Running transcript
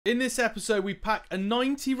In this episode, we pack a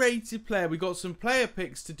 90 rated player. We got some player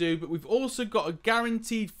picks to do, but we've also got a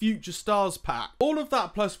guaranteed future stars pack. All of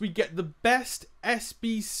that plus we get the best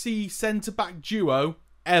SBC centre-back duo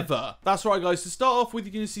ever. That's right, guys. To start off with,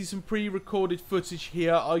 you're going to see some pre-recorded footage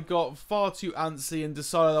here. I got far too antsy and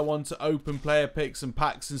decided I want to open player picks and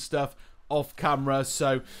packs and stuff off camera,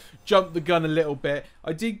 so jumped the gun a little bit.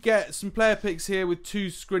 I did get some player picks here with 2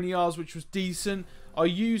 Skriniars, which was decent. I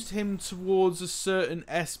used him towards a certain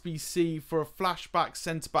SBC for a flashback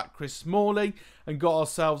centre-back Chris Smalling and got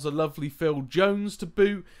ourselves a lovely Phil Jones to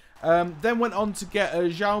boot. Then went on to get a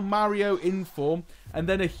João Mario inform and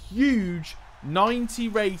then a huge 90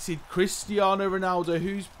 rated Cristiano Ronaldo,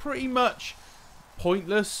 who's pretty much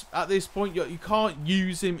pointless at this point. You can't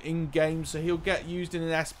use him in game, so he'll get used in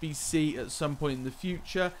an SBC at some point in the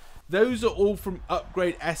future. Those are all from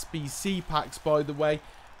upgrade SBC packs, by the way.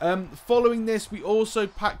 Following this, we also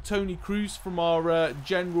packed Toni Kroos from our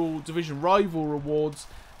general division rival rewards,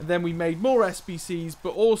 and then we made more SBCs, but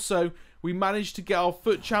also we managed to get our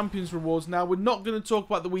FUT Champions rewards. Now, we're not going to talk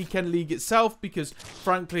about the weekend league itself because,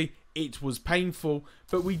 frankly, it was painful,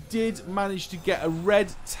 but we did manage to get a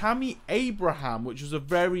red Tammy Abraham, which was a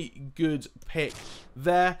very good pick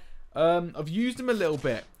there. I've used him a little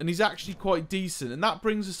bit, and he's actually quite decent, and that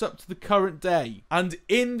brings us up to the current day. And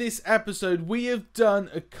in this episode, we have done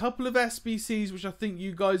a couple of SBCs, which I think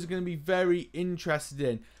you guys are going to be very interested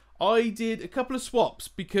in. I did a couple of swaps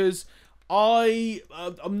because I've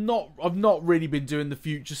not really been doing the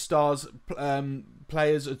future stars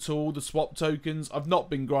players at all, the swap tokens. I've not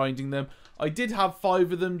been grinding them. I did have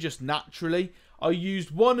 5 of them just naturally. I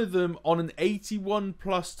used one of them on an 81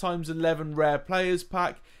 plus times 11 rare players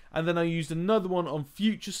pack, and then I used another one on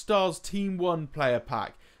Future Stars Team 1 player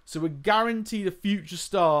pack. So we're guaranteed a future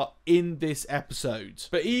star in this episode.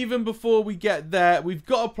 But even before we get there, we've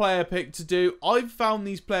got a player pick to do. I've found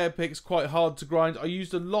these player picks quite hard to grind. I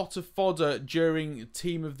used a lot of fodder during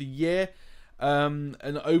Team of the Year. And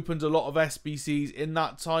opened a lot of SBCs in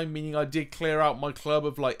that time, meaning I did clear out my club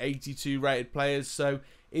of like 82 rated players. So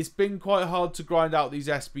it's been quite hard to grind out these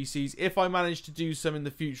SBCs. If I manage to do some in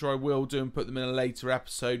the future, I will do and put them in a later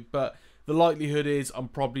episode. But the likelihood is I'm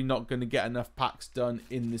probably not going to get enough packs done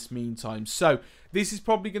in this meantime. So this is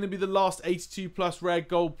probably going to be the last 82 plus rare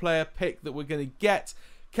gold player pick that we're going to get.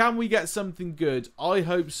 Can we get something good? I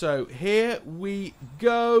hope so. Here we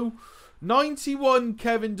go. 91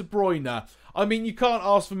 Kevin De Bruyne. I mean, you can't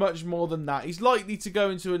ask for much more than that. He's likely to go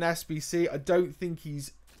into an SBC. I don't think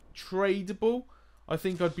he's tradable. I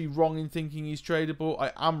think I'd be wrong in thinking he's tradable.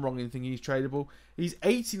 I am wrong in thinking he's tradable. He's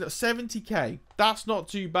 70k. That's not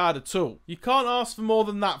too bad at all. You can't ask for more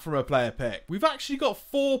than that from a player pick. We've actually got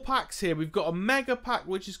 4 packs here. We've got a mega pack,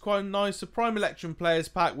 which is quite nice. A Prime Electrum players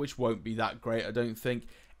pack, which won't be that great, I don't think.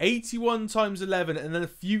 81 times 11, and then a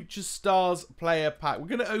Future Stars player pack. We're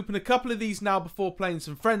going to open a couple of these now before playing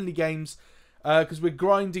some friendly games. Because we're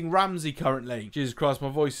grinding Ramsey currently. Jesus Christ,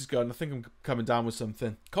 my voice is going. I think I'm coming down with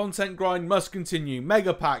something. Content grind must continue.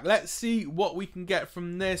 Mega pack. Let's see what we can get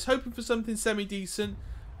from this. Hoping for something semi-decent.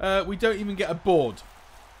 We don't even get a board.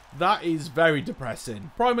 That is very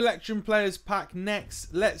depressing. Prime Electrum players pack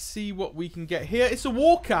next. Let's see what we can get here. It's a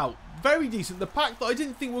walkout. Very decent. The pack that I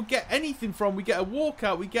didn't think we'll get anything from. We get a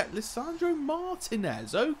walkout. We get Lisandro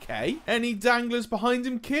Martinez. Okay. Any danglers behind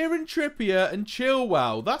him? Kieran Trippier and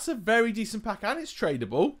Chilwell. That's a very decent pack, and it's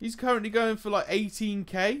tradable. He's currently going for like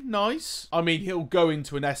 18k. Nice. I mean, he'll go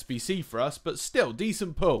into an SBC for us, but still,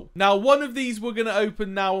 decent pull. Now, one of these we're going to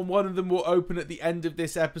open now, and one of them will open at the end of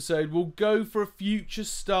this episode. We'll go for a Future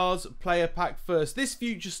Stars player pack first. This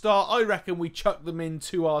Future Star, I reckon we chuck them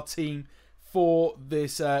into our team for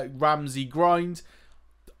this Ramsey grind.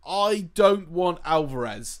 I don't want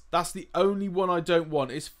Alvarez. That's the only one I don't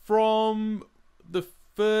want. It's from the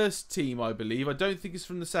first team, I believe. I don't think it's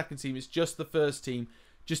from the second team. It's just the first team.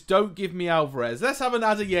 Just don't give me Alvarez. Let's have an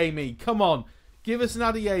Adeyemi. Come on. Give us an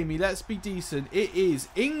Adeyemi. Let's be decent. It is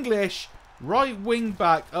English right wing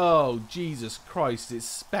back. Oh, Jesus Christ, it's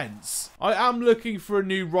Spence. I am looking for a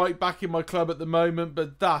new right back in my club at the moment,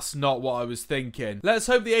 but that's not what I was thinking. Let's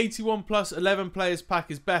hope the 81 plus 11 players pack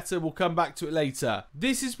is better. We'll come back to it later.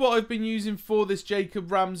 This is what I've been using for this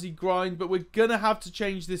Jacob Ramsey grind, but we're going to have to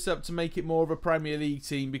change this up to make it more of a Premier League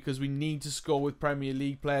team because we need to score with Premier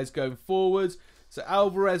League players going forward. So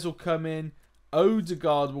Alvarez will come in.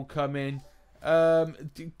 Odegaard will come in.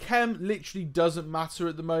 Chem literally doesn't matter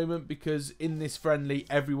at the moment because in this friendly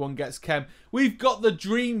everyone gets Chem. We've got the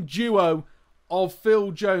dream duo of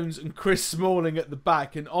Phil Jones and Chris Smalling at the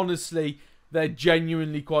back, and honestly they're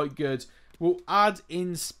genuinely quite good. We'll add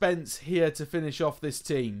in Spence here to finish off this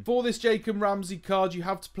team. For this Jacob Ramsey card, you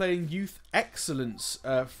have to play in Youth Excellence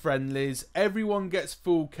friendlies. Everyone gets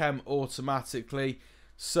full chem automatically.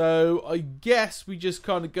 So I guess we just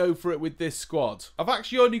kind of go for it with this squad. I've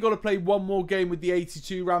actually only got to play one more game with the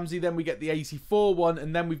 82 Ramsey, then we get the 84 one,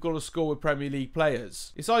 and then we've got to score with Premier League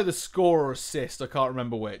players. It's either score or assist, I can't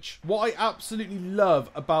remember which. What I absolutely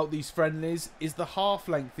love about these friendlies is the half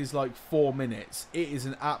length is like 4 minutes. It is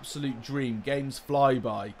an absolute dream. Games fly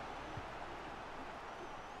by.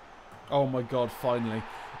 Oh my god, finally.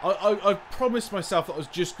 I promised myself that I was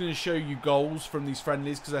just going to show you goals from these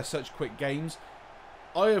friendlies because they're such quick games.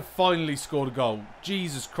 I have finally scored a goal.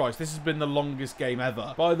 Jesus Christ, this has been the longest game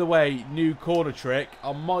ever. By the way, new corner trick.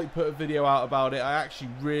 I might put a video out about it. I actually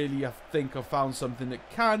really think I've found something that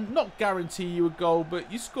can not guarantee you a goal,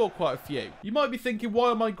 but you score quite a few. You might be thinking,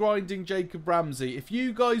 why am I grinding Jacob Ramsey? If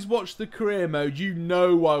you guys watch the career mode, you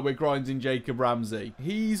know why we're grinding Jacob Ramsey.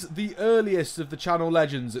 He's the earliest of the channel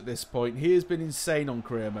legends at this point. He has been insane on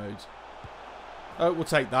career mode. Oh, we'll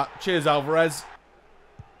take that. Cheers, Alvarez.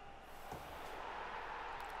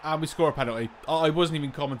 And we score a penalty. I wasn't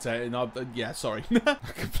even commentating. Yeah, sorry. I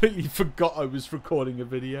completely forgot I was recording a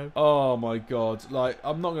video. Oh my god. Like,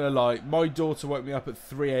 I'm not going to lie. My daughter woke me up at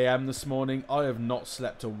 3 AM this morning. I have not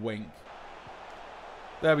slept a wink.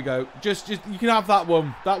 There we go. Just you can have that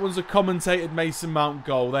one. That one's a commentated Mason Mount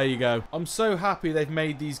goal. There you go. I'm so happy they've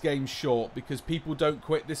made these games short because people don't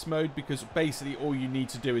quit this mode because basically all you need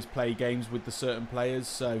to do is play games with the certain players.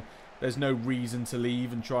 So there's no reason to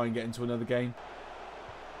leave and try and get into another game.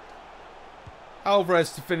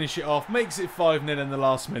 Alvarez to finish it off, makes it 5-0 in the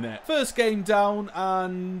last minute. First game down,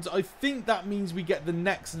 and I think that means we get the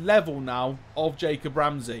next level now of Jacob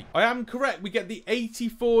Ramsey. I am correct, we get the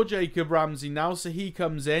 84 Jacob Ramsey now, so he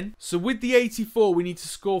comes in. So with the 84, we need to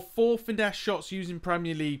score 4 finesse shots using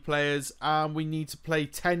Premier League players, and we need to play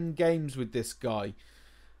 10 games with this guy.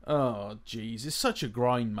 Oh, jeez. It's such a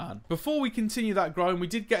grind, man. Before we continue that grind, we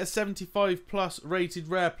did get a 75 plus rated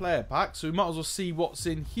rare player pack, so we might as well see what's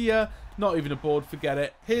in here. Not even a board, forget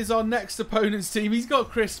it. Here's our next opponent's team. He's got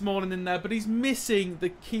Chris Smalling in there, but he's missing the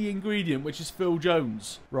key ingredient, which is Phil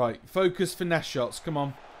Jones. Right, focus finesse shots. Come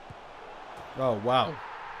on. Oh, wow.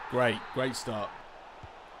 Great, great start.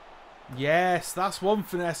 Yes, that's one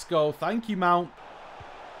finesse goal. Thank you, Mount.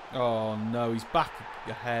 Oh, no, he's back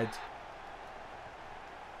ahead.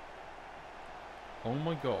 Oh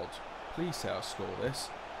my god. Please say I score this.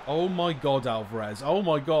 Oh my god, Alvarez. Oh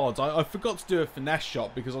my god. I forgot to do a finesse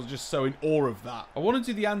shot because I was just so in awe of that. I want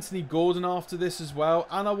to do the Anthony Gordon after this as well.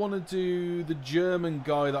 And I want to do the German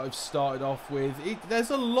guy that I've started off with.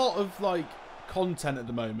 There's a lot of like content at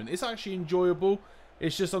the moment. It's actually enjoyable.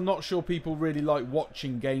 It's just I'm not sure people really like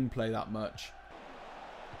watching gameplay that much.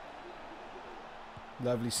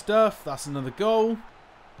 Lovely stuff. That's another goal.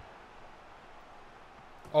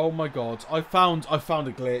 Oh my god, I found a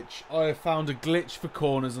glitch. I have found a glitch for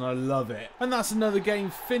corners and I love it. And that's another game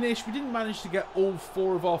finished. We didn't manage to get all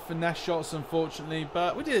 4 of our finesse shots, unfortunately,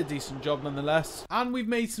 but we did a decent job nonetheless. And we've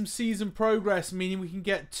made some season progress, meaning we can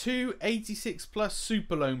get 2 86 plus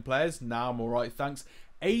super loan players. Now I'm alright, thanks.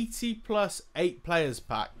 80 plus 8 players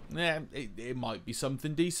pack. Yeah, it might be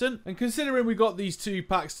something decent. And considering we got these 2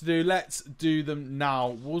 packs to do, let's do them now.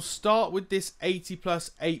 We'll start with this 80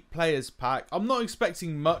 plus 8 players pack. I'm not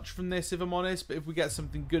expecting much from this, if I'm honest, but if we get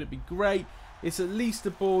something good, it'd be great. It's at least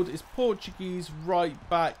a board. It's Portuguese right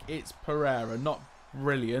back. It's Pereira, not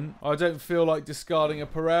brilliant. I don't feel like discarding a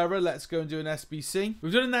Pereira. Let's go and do an SBC.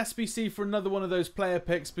 We've done an SBC for another one of those player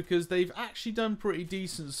picks because they've actually done pretty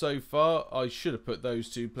decent so far. I should have put those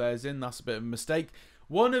 2 players in. That's a bit of a mistake.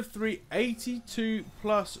 1 of 3 82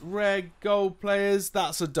 plus rare gold players.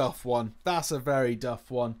 That's a duff one. That's a very duff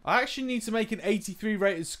one. I actually need to make an 83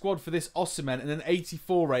 rated squad for this Osimhen and an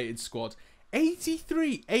 84 rated squad.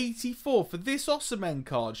 83, 84 for this Osimhen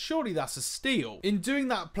card. Surely that's a steal. In doing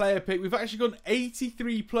that player pick, we've actually got an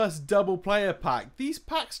 83 plus double player pack. These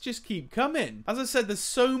packs just keep coming. As I said, there's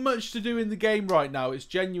so much to do in the game right now. It's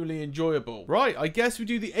genuinely enjoyable. Right, I guess we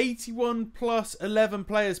do the 81 plus 11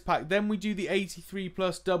 players pack. Then we do the 83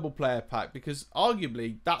 plus double player pack because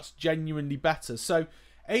arguably that's genuinely better. So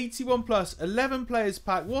 81 plus 11 players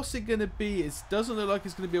pack. What's it going to be? It doesn't look like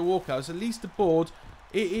it's going to be a walkout. It's at least a board.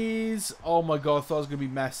 It is, oh my god, I thought it was going to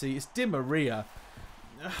be messy. It's Di Maria.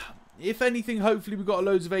 If anything, hopefully we've got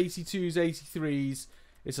loads of 82s, 83s.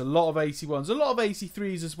 It's a lot of 81s. A lot of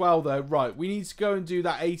 83s as well, though. Right, we need to go and do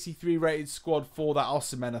that 83 rated squad for that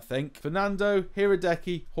Osimhen, I think. Fernando,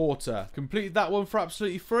 Hiradeki, Horta. Completed that one for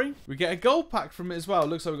absolutely free. We get a gold pack from it as well.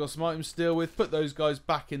 Looks like we've got some items to deal with. Put those guys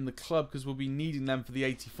back in the club because we'll be needing them for the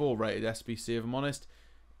 84 rated SBC, if I'm honest.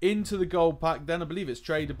 into the gold pack then. I believe it's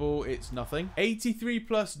tradable. It's nothing. 83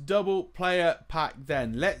 plus double player pack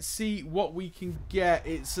then. Let's see what we can get.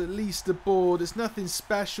 It's at least a board. It's nothing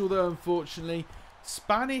special though, unfortunately.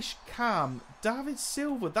 Spanish Cam, David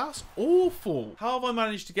Silva, that's awful. How have I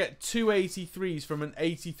managed to get 2 83s from an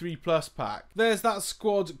 83 plus pack? There's that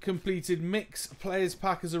squad completed mix players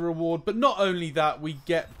pack as a reward, but not only that, we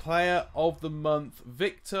get player of the month,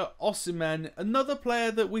 Victor Osimhen, another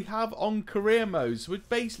player that we have on career mode. So we're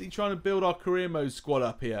basically trying to build our career mode squad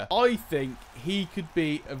up here. I think he could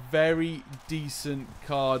be a very decent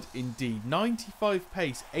card indeed. 95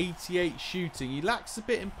 pace, 88 shooting. He lacks a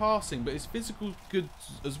bit in passing, but his physical's good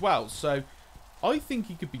as well. So I think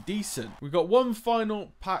he could be decent. We've got one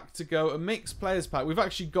final pack to go, a mixed players pack. We've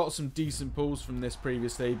actually got some decent pulls from this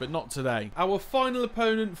previously, but not today. Our final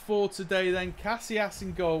opponent for today then, Casillas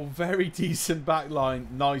in goal. Very decent back line.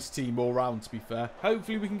 Nice team all round, to be fair.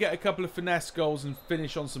 Hopefully we can get a couple of finesse goals and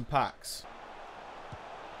finish on some packs.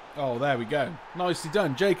 Oh, there we go. Nicely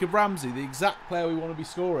done. Jacob Ramsey, the exact player we want to be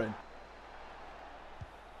scoring.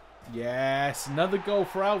 Yes, another goal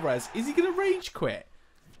for Alvarez. Is he going to rage quit?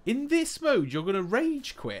 In this mode, you're going to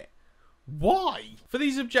rage quit. Why? For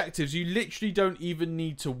these objectives, you literally don't even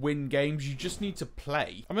need to win games. You just need to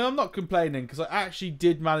play. I mean, I'm not complaining because I actually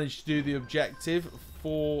did manage to do the objective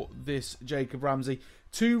for this Jacob Ramsey.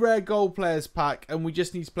 2 rare gold players pack, and we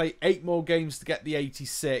just need to play 8 more games to get the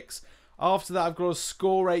 86. After that, I've got to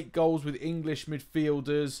score 8 goals with English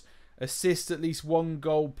midfielders. Assist at least 1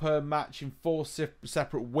 goal per match in 4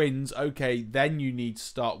 separate wins. Okay, then you need to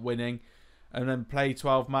start winning. And then play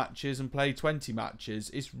 12 matches and play 20 matches.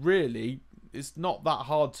 It's not that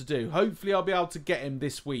hard to do. Hopefully I'll be able to get him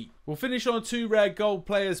this week. We'll finish on a 2 rare gold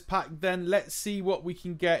players pack then. Let's see what we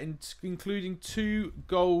can get, including 2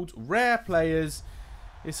 gold rare players.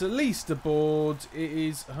 It's at least a board. It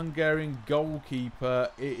is Hungarian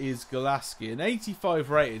goalkeeper. It is Golaski. An 85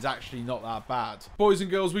 rated is actually not that bad. Boys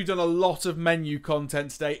and girls, we've done a lot of menu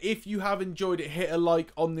content today. If you have enjoyed it, hit a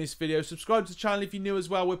like on this video. Subscribe to the channel if you're new as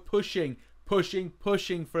well. We're pushing for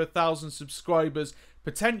 1,000 subscribers,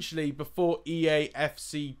 potentially before EA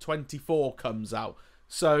FC 24 comes out.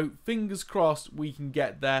 So fingers crossed we can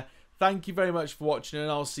get there. Thank you very much for watching,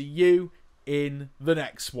 and I'll see you in the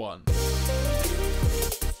next one.